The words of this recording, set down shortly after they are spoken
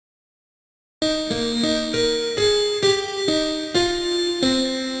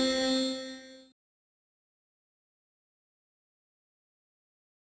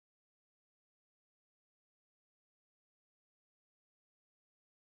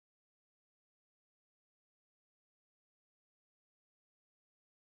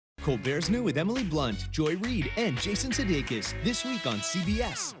Colbert's New with Emily Blunt, Joy Reid, and Jason Sudeikis this week on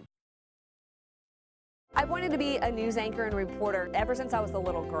CBS. I wanted to be a news anchor and reporter ever since I was a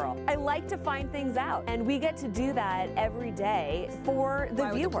little girl. I like to find things out, and we get to do that every day for the viewers.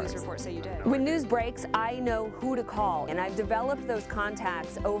 Why would the police report say you did? When news breaks, I know who to call, and I've developed those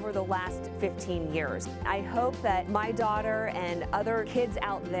contacts over the last 15 years. I hope that my daughter and other kids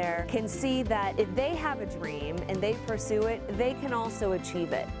out there can see that if they have a dream and they pursue it, they can also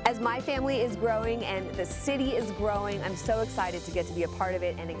achieve it. As my family is growing and the city is growing, I'm so excited to get to be a part of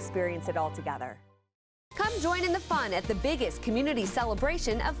it and experience it all together. Come join in the fun at the biggest community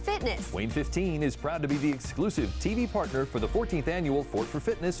celebration of fitness. WANE-15 is proud to be the exclusive TV partner for the 14th annual Fort for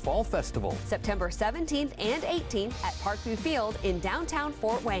Fitness Fall Festival. September 17th and 18th at Parkview Field in downtown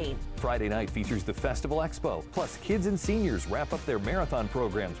Fort Wayne. Friday night features the Festival Expo, plus kids and seniors wrap up their marathon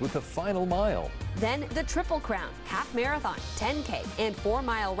programs with the final mile. Then the Triple Crown, half marathon, 10K, and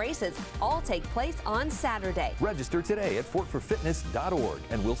 4-mile races all take place on Saturday. Register today at fortforfitness.org,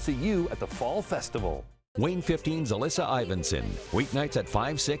 and we'll see you at the Fall Festival. WANE-15's Alyssa Ivanson, weeknights at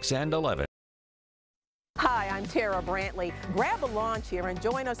 5, 6, and 11. Hi, I'm Terra Brantley. Grab a launch here and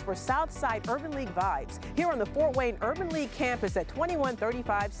join us for Southside Urban League Vibes here on the Fort Wayne Urban League campus at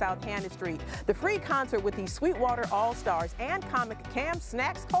 2135 South Hannah Street. The free concert with the Sweetwater All-Stars and comic Cam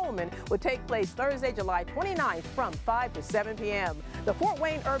Snacks Coleman will take place Thursday, July 29th from 5 to 7 p.m. The Fort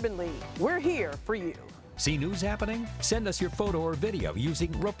Wayne Urban League, we're here for you. See news happening? Send us your photo or video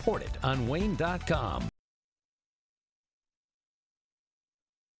using Report It on WANE.com.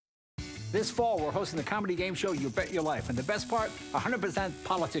 This fall, we're hosting the comedy game show You Bet Your Life. And the best part, 100%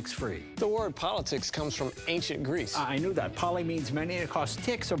 politics free. The word politics comes from ancient Greece. I knew that. Poly means many, and it costs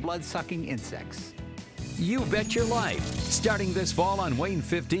ticks or blood-sucking insects. You Bet Your Life, starting this fall on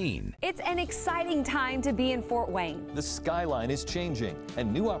WANE-15. It's an exciting time to be in Fort Wayne. The skyline is changing,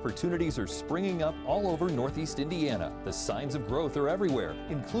 and new opportunities are springing up all over Northeast Indiana. The signs of growth are everywhere,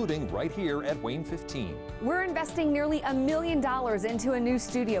 including right here at WANE-15. We're investing nearly $1 million into a new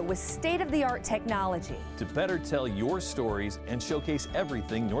studio with state-of-the-art technology. To better tell your stories and showcase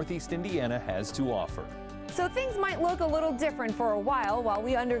everything Northeast Indiana has to offer. So things might look a little different for a while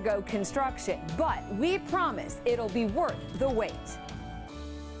we undergo construction, but we promise it'll be worth the wait.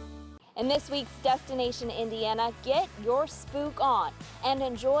 In this week's Destination Indiana, get your spook on and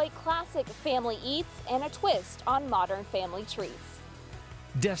enjoy classic family eats and a twist on modern family treats.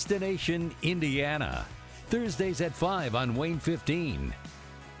 Destination Indiana, Thursdays at 5 on WANE-15.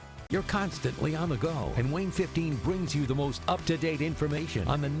 You're constantly on the go, and WANE-15 brings you the most up-to-date information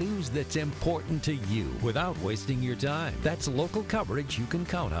on the news that's important to you without wasting your time. That's local coverage you can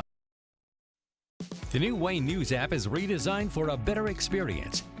count on. The new WANE News app is redesigned for a better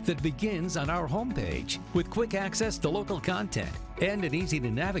experience that begins on our homepage with quick access to local content and an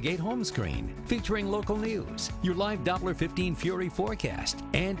easy-to-navigate home screen featuring local news, your live Doppler 15 Fury forecast,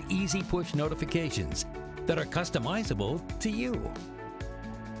 and easy push notifications that are customizable to you.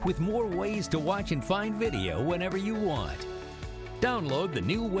 With more ways to watch and find video whenever you want. Download the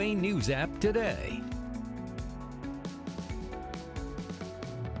new WANE News app today.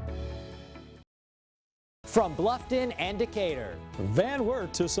 From Bluffton and Decatur, Van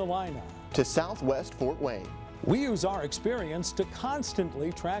Wert to Salina, to Southwest Fort Wayne. We use our experience to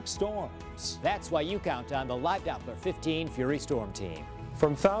constantly track storms. That's why you count on the Live Doppler 15 Fury Storm Team.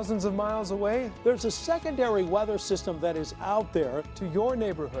 From thousands of miles away, there's a secondary weather system that is out there to your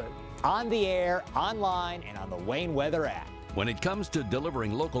neighborhood. On the air, online, and on the WANE Weather app. When it comes to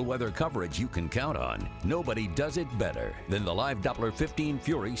delivering local weather coverage you can count on, nobody does it better than the Live Doppler 15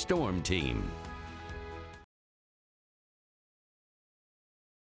 Fury Storm Team.